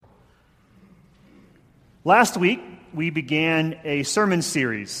Last week, we began a sermon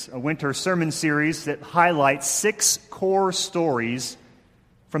series, a winter sermon series that highlights 6 core stories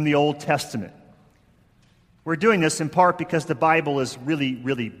from the Old Testament. We're doing this in part because the Bible is really,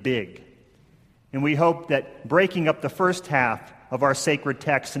 really big. And we hope that breaking up the first half of our sacred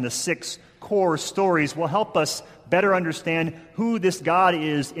text into 6 core stories will help us better understand who this God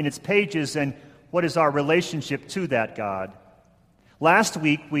is in its pages and what is our relationship to that God. Last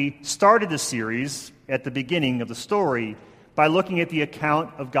week, we started the series at the beginning of the story by looking at the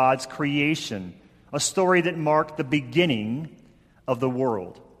account of God's creation, a story that marked the beginning of the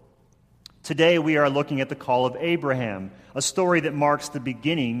world. Today, we are looking at the call of Abraham, a story that marks the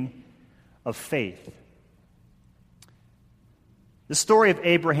beginning of faith. The story of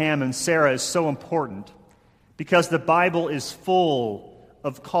Abraham and Sarah is so important because the Bible is full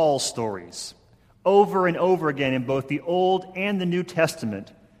of call stories. Over and over again in both the Old and the New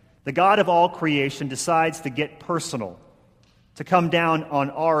Testament, the God of all creation decides to get personal, to come down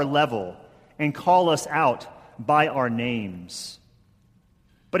on our level and call us out by our names.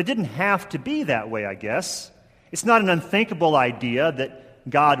 But it didn't have to be that way, I guess. It's not an unthinkable idea that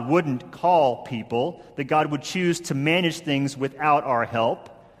God wouldn't call people, that God would choose to manage things without our help.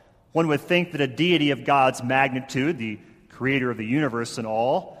 One would think that a deity of God's magnitude, the creator of the universe and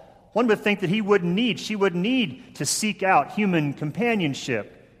all, one would think that she wouldn't need to seek out human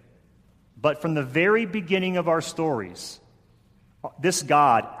companionship. But from the very beginning of our stories, this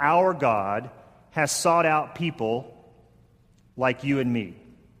God, our God, has sought out people like you and me.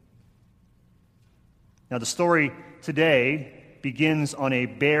 Now, the story today begins on a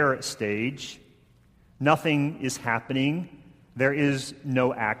bare stage. Nothing is happening. There is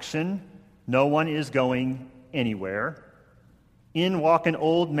no action. No one is going anywhere. In walk an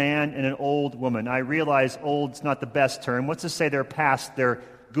old man and an old woman. I realize old's not the best term. What's to say they're past their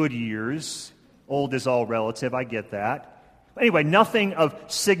good years? Old is all relative, I get that. Anyway, nothing of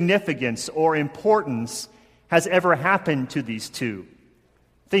significance or importance has ever happened to these two.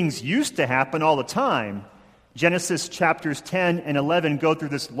 Things used to happen all the time. Genesis chapters 10 and 11 go through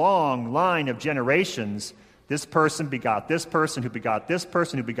this long line of generations. This person begot this person, who begot this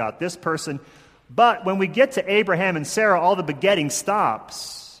person, who begot this person. But when we get to Abraham and Sarah, all the begetting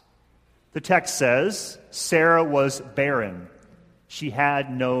stops. The text says, Sarah was barren. She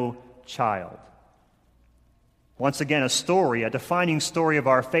had no child. Once again, a defining story of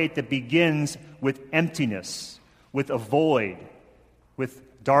our faith that begins with emptiness, with a void,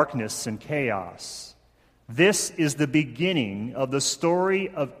 with darkness and chaos. This is the beginning of the story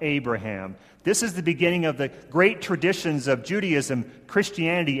of Abraham. This is the beginning of the great traditions of Judaism,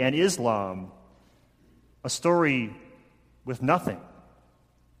 Christianity, and Islam. A story with nothing.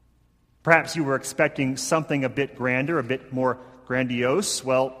 Perhaps you were expecting something a bit grander, a bit more grandiose.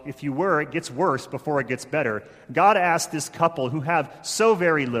 Well, if you were, it gets worse before it gets better. God asked this couple who have so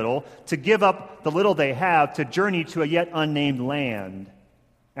very little to give up the little they have to journey to a yet unnamed land.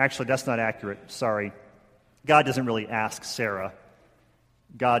 Actually, that's not accurate. Sorry. God doesn't really ask Sarah.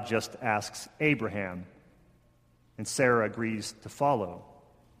 God just asks Abraham. And Sarah agrees to follow.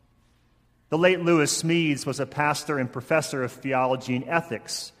 The late Lewis Smedes was a pastor and professor of theology and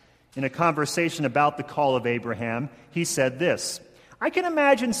ethics. In a conversation about the call of Abraham, he said this: I can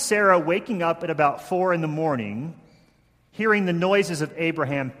imagine Sarah waking up at about 4 a.m, hearing the noises of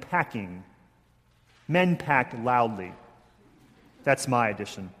Abraham packing. Men packed loudly. That's my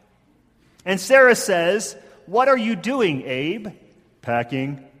addition. And Sarah says, "What are you doing, Abe?"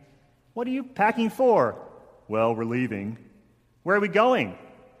 "Packing." "What are you packing for?" "Well, we're leaving." "Where are we going?"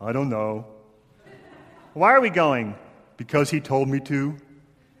 "I don't know." "Why are we going?" "Because he told me to."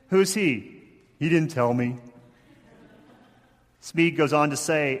 "Who's he?" "He didn't tell me." Speed goes on to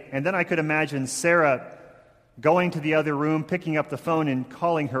say, and then I could imagine Sarah going to the other room, picking up the phone and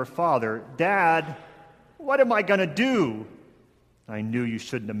calling her father. "Dad, what am I going to do?" "I knew you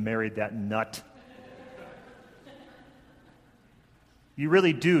shouldn't have married that nut." You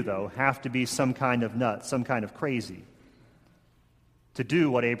really do, though, have to be some kind of nut, some kind of crazy, to do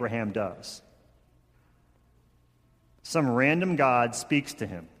what Abraham does. Some random God speaks to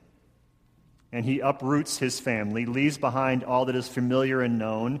him, and he uproots his family, leaves behind all that is familiar and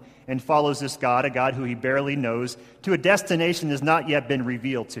known, and follows this God, a God who he barely knows, to a destination that has not yet been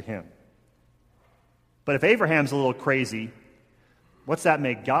revealed to him. But if Abraham's a little crazy, what's that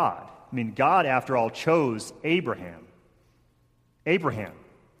make God? I mean, God, after all, chose Abraham. Abraham,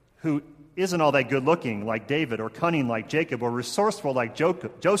 who isn't all that good-looking like David, or cunning like Jacob, or resourceful like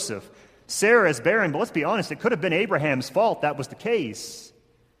Joseph. Sarah is barren, but let's be honest, it could have been Abraham's fault that was the case.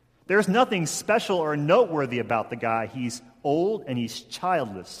 There's nothing special or noteworthy about the guy. He's old and he's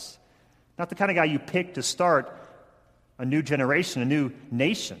childless. not the kind of guy you pick to start a new generation, a new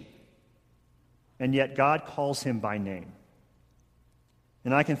nation. And yet God calls him by name.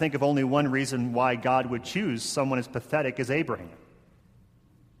 And I can think of only one reason why God would choose someone as pathetic as Abraham.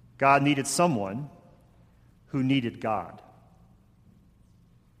 God needed someone who needed God.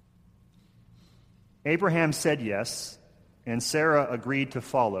 Abraham said yes, and Sarah agreed to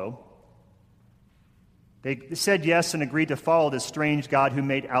follow. They said yes and agreed to follow this strange God who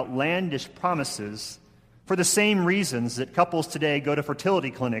made outlandish promises for the same reasons that couples today go to fertility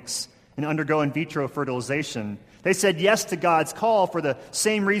clinics and undergo in vitro fertilization. They said yes to God's call for the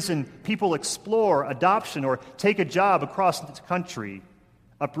same reason people explore adoption or take a job across the country,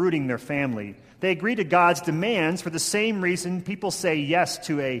 uprooting their family. They agree to God's demands for the same reason people say yes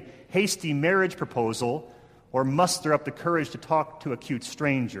to a hasty marriage proposal or muster up the courage to talk to a cute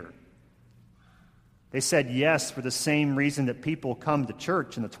stranger. They said yes for the same reason that people come to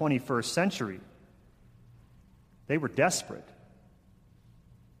church in the 21st century. They were desperate.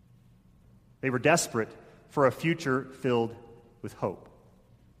 They were desperate for a future filled with hope.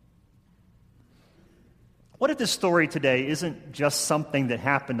 What if this story today isn't just something that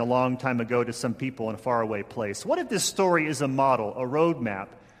happened a long time ago to some people in a faraway place? What if this story is a model, a roadmap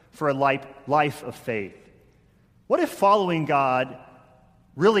for a life of faith? What if following God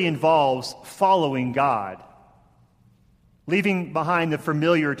really involves following God, leaving behind the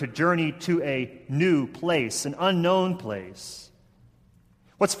familiar to journey to a new place, an unknown place?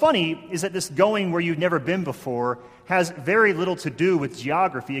 What's funny is that this going where you've never been before has very little to do with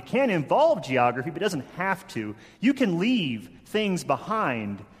geography. It can involve geography, but it doesn't have to. You can leave things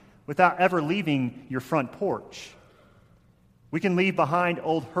behind without ever leaving your front porch. We can leave behind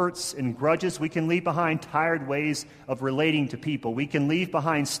old hurts and grudges. We can leave behind tired ways of relating to people. We can leave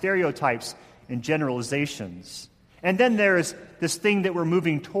behind stereotypes and generalizations. And then there's this thing that we're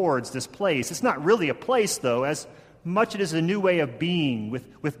moving towards, this place. It's not really a place, though, as much it is a new way of being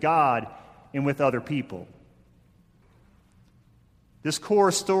with God and with other people. This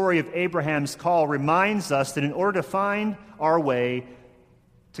core story of Abraham's call reminds us that in order to find our way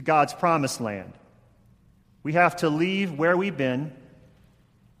to God's promised land, we have to leave where we've been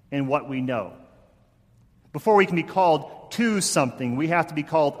and what we know. Before we can be called to something, we have to be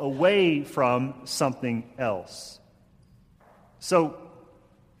called away from something else. So,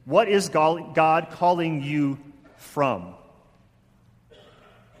 what is God calling you from?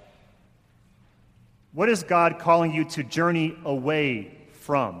 What is God calling you to journey away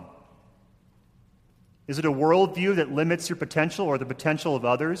from? Is it a worldview that limits your potential or the potential of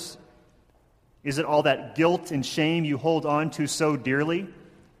others? Is it all that guilt and shame you hold on to so dearly?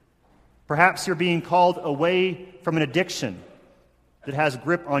 Perhaps you're being called away from an addiction that has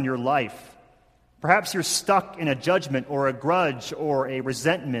grip on your life. Perhaps you're stuck in a judgment or a grudge or a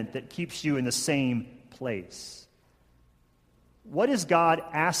resentment that keeps you in the same place. What is God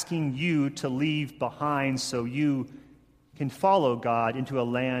asking you to leave behind so you can follow God into a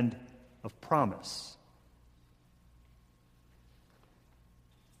land of promise?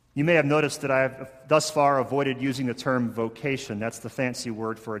 You may have noticed that I have thus far avoided using the term vocation. That's the fancy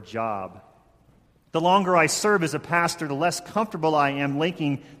word for a job. The longer I serve as a pastor, the less comfortable I am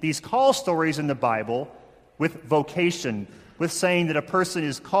linking these call stories in the Bible with vocation, with saying that a person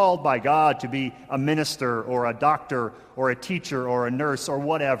is called by God to be a minister or a doctor or a teacher or a nurse or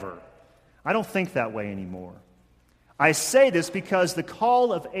whatever. I don't think that way anymore. I say this because the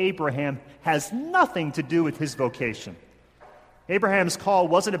call of Abraham has nothing to do with his vocation. Abraham's call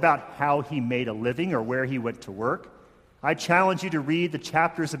wasn't about how he made a living or where he went to work. I challenge you to read the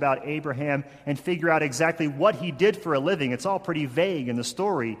chapters about Abraham and figure out exactly what he did for a living. It's all pretty vague in the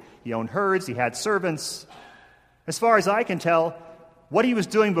story. He owned herds, he had servants. As far as I can tell, what he was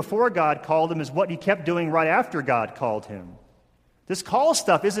doing before God called him is what he kept doing right after God called him. This call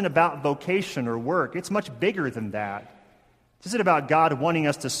stuff isn't about vocation or work. It's much bigger than that. This isn't about God wanting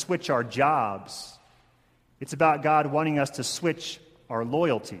us to switch our jobs. It's about God wanting us to switch our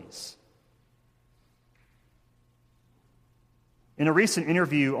loyalties. In a recent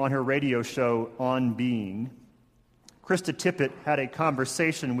interview on her radio show, On Being, Krista Tippett had a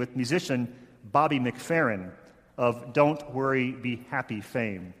conversation with musician Bobby McFerrin of Don't Worry, Be Happy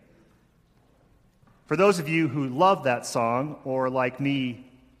fame. For those of you who love that song, or like me,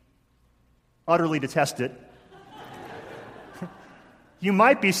 utterly detest it, you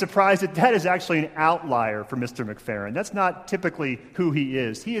might be surprised that that is actually an outlier for Mr. McFerrin. That's not typically who he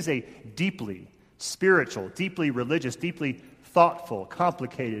is. He is a deeply spiritual, deeply religious, deeply thoughtful,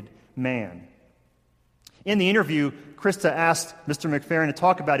 complicated man. In the interview, Krista asked Mr. McFerrin to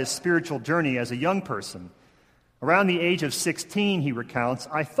talk about his spiritual journey as a young person. Around the age of 16, he recounts,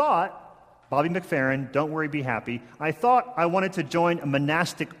 I thought Bobby McFerrin, don't worry, be happy. I thought I wanted to join a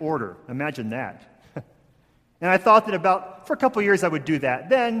monastic order. Imagine that. And I thought that for a couple of years I would do that.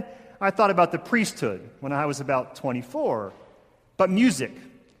 Then I thought about the priesthood when I was about 24. But music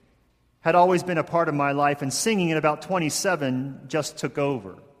had always been a part of my life, and singing at about 27 just took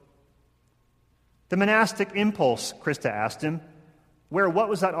over. The monastic impulse, Krista asked him, what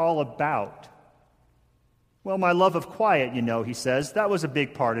was that all about? Well, my love of quiet, he says, that was a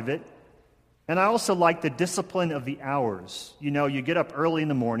big part of it. And I also like the discipline of the hours. You get up early in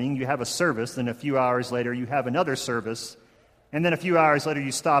the morning, you have a service, then a few hours later you have another service, and then a few hours later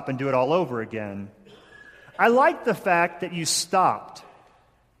you stop and do it all over again. I like the fact that you stopped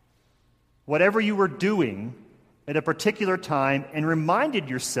whatever you were doing at a particular time and reminded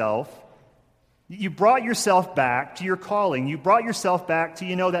yourself, you brought yourself back to your calling. You brought yourself back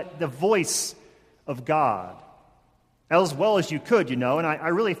to, that the voice of God as well as you could, and I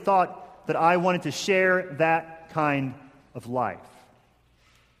really thought that I wanted to share that kind of life.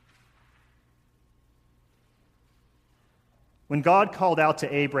 When God called out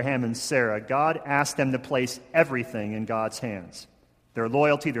to Abraham and Sarah, God asked them to place everything in God's hands. Their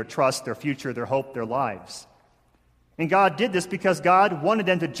loyalty, their trust, their future, their hope, their lives. And God did this because God wanted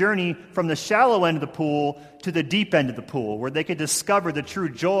them to journey from the shallow end of the pool to the deep end of the pool, where they could discover the true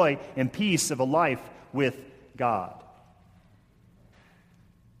joy and peace of a life with God.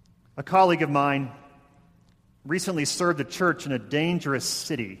 A colleague of mine recently served a church in a dangerous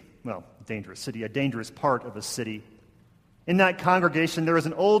part of a city. In that congregation, there was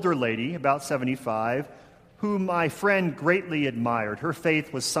an older lady, about 75, whom my friend greatly admired. Her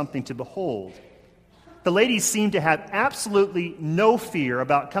faith was something to behold. The lady seemed to have absolutely no fear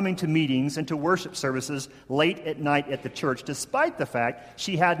about coming to meetings and to worship services late at night at the church, despite the fact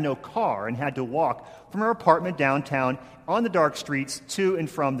she had no car and had to walk from her apartment downtown on the dark streets to and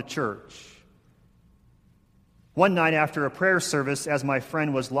from the church. One night after a prayer service, as my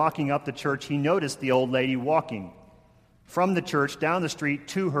friend was locking up the church, he noticed the old lady walking from the church down the street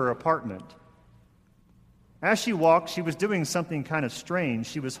to her apartment. As she walked, she was doing something kind of strange.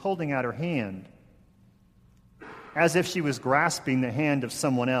 She was holding out her hand, as if she was grasping the hand of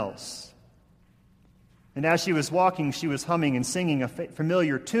someone else. And as she was walking, she was humming and singing a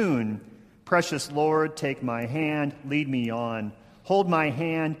familiar tune. Precious Lord, take my hand, lead me on. Hold my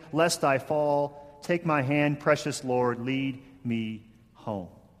hand, lest I fall. Take my hand, precious Lord, lead me home.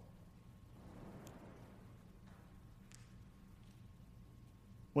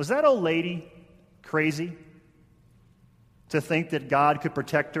 Was that old lady crazy to think that God could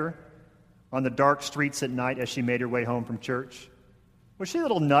protect her on the dark streets at night as she made her way home from church? Was she a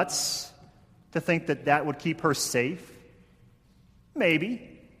little nuts to think that that would keep her safe?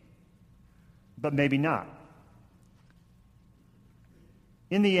 Maybe, but maybe not.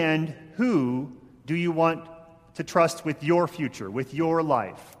 In the end, who do you want to trust with your future, with your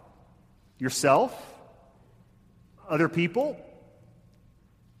life? Yourself? Other people?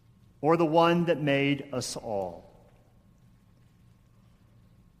 Or the one that made us all?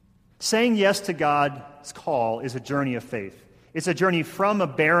 Saying yes to God's call is a journey of faith. It's a journey from a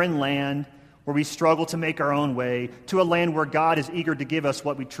barren land where we struggle to make our own way to a land where God is eager to give us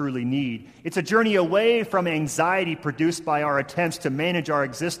what we truly need. It's a journey away from anxiety produced by our attempts to manage our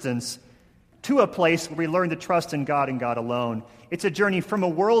existence to a place where we learn to trust in God and God alone. It's a journey from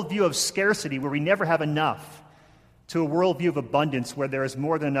a worldview of scarcity where we never have enough to a worldview of abundance where there is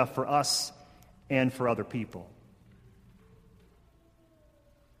more than enough for us and for other people.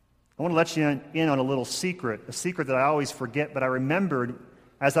 I want to let you in on a little secret, a secret that I always forget, but I remembered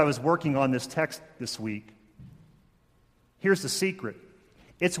as I was working on this text this week. Here's the secret.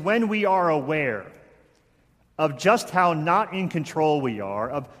 It's when we are aware of just how not in control we are,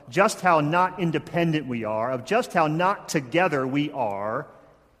 of just how not independent we are, of just how not together we are,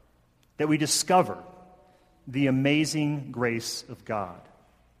 that we discover the amazing grace of God.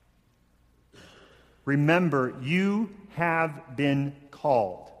 Remember, you have been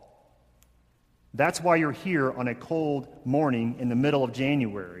called. That's why you're here on a cold morning in the middle of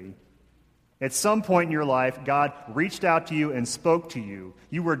January. At some point in your life, God reached out to you and spoke to you.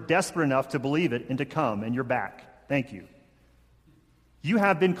 You were desperate enough to believe it and to come, and you're back. Thank you. You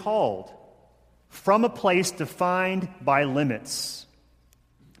have been called from a place defined by limits,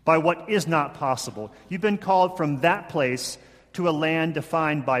 by what is not possible. You've been called from that place to a land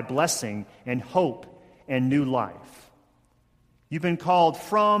defined by blessing and hope and new life. You've been called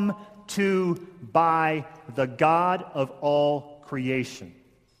from, to, by the God of all creation.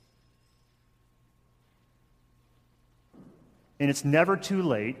 And it's never too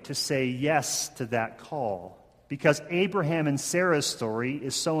late to say yes to that call, because Abraham and Sarah's story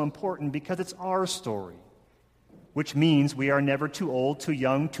is so important because it's our story, which means we are never too old, too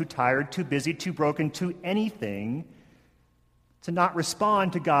young, too tired, too busy, too broken, too anything to not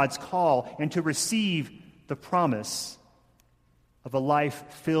respond to God's call and to receive the promise of a life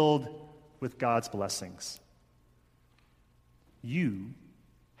filled with God's blessings. You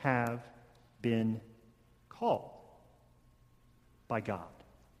have been called by God.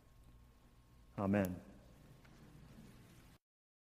 Amen.